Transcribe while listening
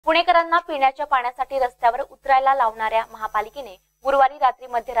पुणेकरांना पिण्याच्या पाण्यासाठी रस्त्यावर उतरायला लावणाऱ्या महापालिकेने गुरुवारी रात्री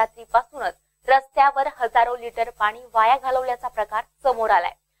मध्यरात्रीपासूनच रस्त्यावर हजारो लिटर पाणी वाया घालवल्याचा प्रकार समोर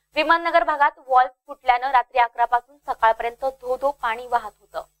आलाय। विमाननगर भागात वॉल्व फुटल्यानं रात्री 11 पासून सकाळपर्यंत धो पाणी वाहत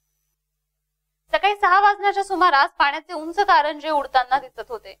होतं। सकाळी 6 वाजण्याच्या सुमारास पाण्याचे उंच कारंजे उडताना दिसत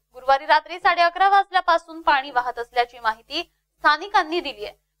होते। गुरुवारी रात्री 11:30 वाजल्यापासून पाणी वाहत असल्याची माहिती स्थानिकांनी दिली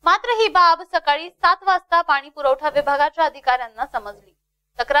आहे। मात्र ही बाब सकाळी 7 वाजता पाणी पुरवठा विभागाच्या अधिकाऱ्यांना समजली।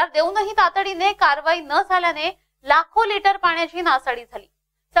 तक्रार देऊनही तातडीने कारवाई न झाल्याने लाखो लिटर पाण्याची नासाडी झाली।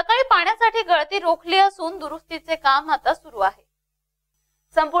 सकाळी पाण्यासाठी गळती रोखली असून दुरुस्तीचे काम आता सुरू आहे।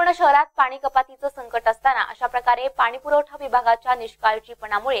 संपूर्ण शहरात पाणी कपातीचं संकट असताना अशा प्रकारे पाणी पुरवठा विभागाच्या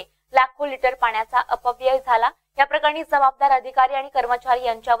निष्काळजीपणामुळे लाखो लिटर पाण्याचा अपव्यय झाला। या प्रकरणी जबाबदार अधिकारी आणि कर्मचारी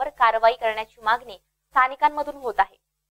यांच्यावर कारवाई करण्याची मागणी स्थानिकांमधून होत आहे।